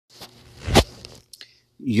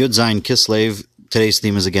Yud Zayin Kislev. Today's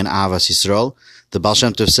theme is again Ahavas Yisroel. The Baal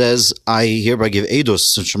Shem Tov says, I hereby give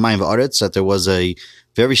Eidos in Shemayim V'aretz that there was a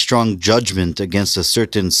very strong judgment against a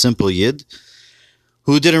certain simple Yid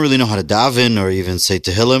who didn't really know how to daven or even say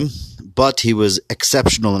Tehillim, but he was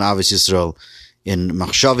exceptional in Ahavas Yisroel. In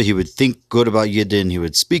Machshava, he would think good about Yidden, he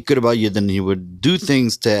would speak good about Yidden, he would do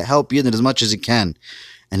things to help Yidden as much as he can.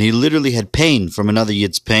 And he literally had pain from another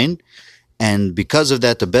Yid's pain. And because of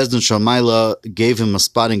that, the Bezdin Shalmaila gave him a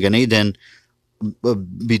spot in Gan Eden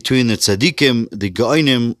between the tzaddikim, the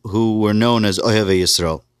goinim, who were known as Ahavas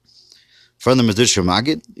Yisroel. From the Medrash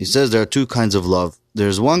Magid, he says there are two kinds of love.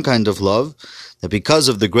 There's one kind of love that because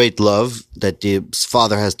of the great love that the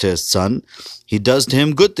father has to his son, he does to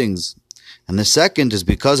him good things. And the second is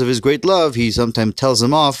because of his great love, he sometimes tells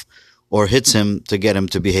him off or hits him to get him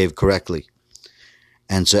to behave correctly.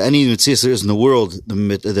 And so any mitzvah there is in the world, the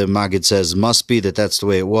Magid says, must be that that's the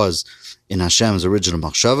way it was in Hashem's original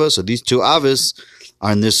machshava. So these two avos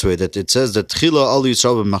are in this way, that it says that Tchila Al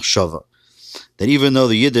Yisrael b'machshava, that even though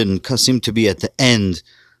the Yidden seem to be at the end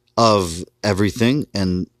of everything,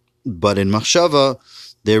 but in machshava,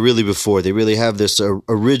 they're really before. They really have this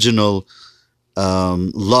original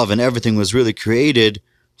love, and everything was really created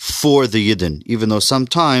for the Yidden, even though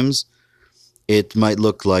sometimes it might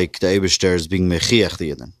look like the Eibishter is being mechiach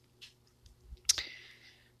the Yidden.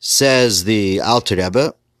 Says the Alter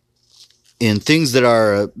Rebbe, in things that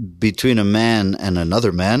are between a man and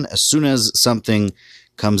another man, as soon as something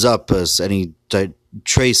comes up as any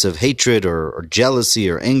trace of hatred or jealousy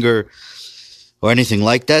or anger or anything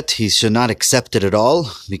like that, he should not accept it at all,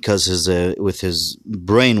 because with his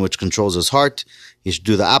brain, which controls his heart, he should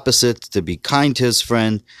do the opposite, to be kind to his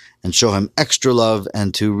friend and show him extra love,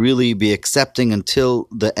 and to really be accepting until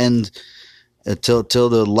the end, till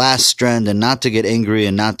the last strand, and not to get angry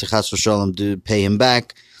and not to chas v'shalom to pay him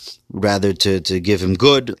back, rather to give him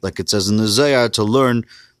good, like it says in the Zohar, to learn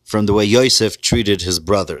from the way Yosef treated his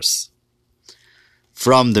brothers.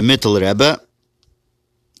 From the Mittel Rebbe,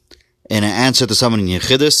 in an answer to someone in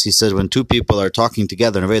Yechidus, he said when two people are talking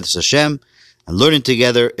together in Avodas Hashem and learning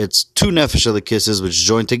together, it's two nefesh kisses which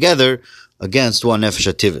join together against one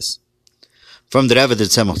nefesh ativis. From the Rebbe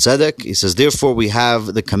Tzemach Tzedek, he says, therefore we have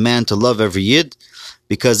the command to love every Yid,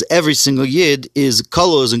 because every single Yid is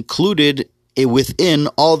included within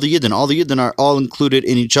all the Yidden. All the Yidden are all included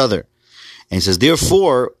in each other. And he says,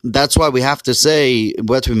 therefore, that's why we have to say,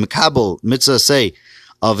 what we Mekabel, mitzvah say,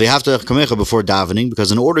 of V'ahavta before davening,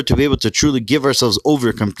 because in order to be able to truly give ourselves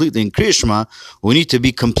over completely in Kriya Shema, we need to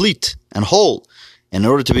be complete and whole. And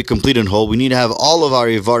in order to be complete and whole, we need to have all of our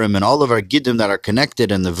Ivarim and all of our Giddim that are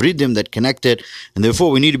connected and the Vridim that connected, and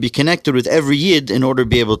therefore we need to be connected with every Yid in order to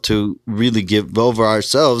be able to really give over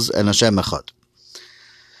ourselves and Hashem Echad.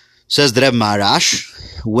 Says the Rebbe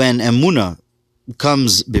Maharash, when Emunah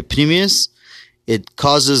comes b'pnimius, it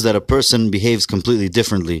causes that a person behaves completely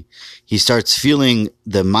differently. He starts feeling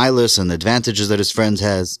the milas and the advantages that his friend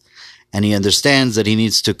has, and he understands that he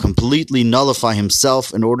needs to completely nullify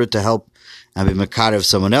himself in order to help and be makar of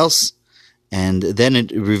someone else, and then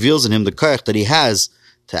it reveals in him the koach that he has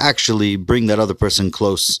to actually bring that other person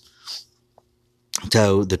close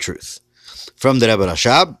to the truth. From the Rebbe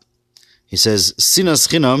Rashab, he says, Sinas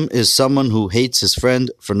Chinam is someone who hates his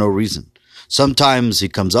friend for no reason. Sometimes he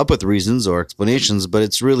comes up with reasons or explanations, but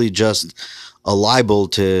it's really just a libel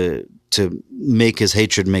to make his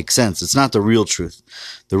hatred make sense. It's not the real truth.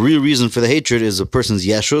 The real reason for the hatred is a person's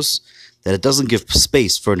yeshus, that it doesn't give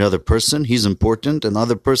space for another person. He's important, and the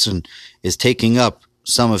other person is taking up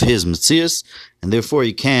some of his metzias, and therefore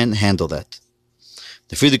he can't handle that.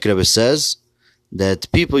 The Frierdiker Rebbe says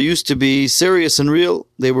that people used to be serious and real.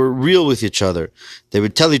 They were real with each other. They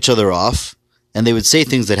would tell each other off, and they would say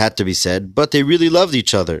things that had to be said, but they really loved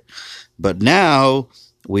each other. But now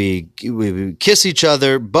we kiss each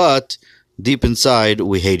other, but deep inside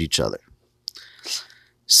we hate each other.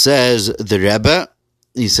 Says the Rebbe,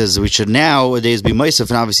 he says we should nowadays be Mosef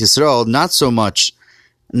and Ahavas Yisroel, not so much,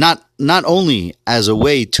 not only as a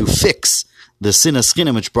way to fix the sinas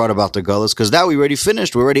chinim which brought about the galus, because that we already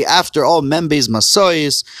finished. We're already after all membes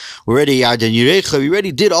masois. We're already yarden yirecha. We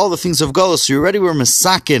already did all the things of galus. So we already were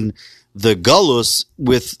masakin the galus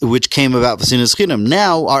with which came about the sinas chinim.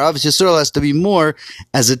 Now our Ahavas Yisroel has to be more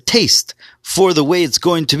as a taste for the way it's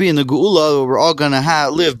going to be in the geula, where we're all going to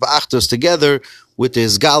live ba'achtos together with the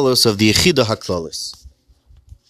galus of the yechida haklalis.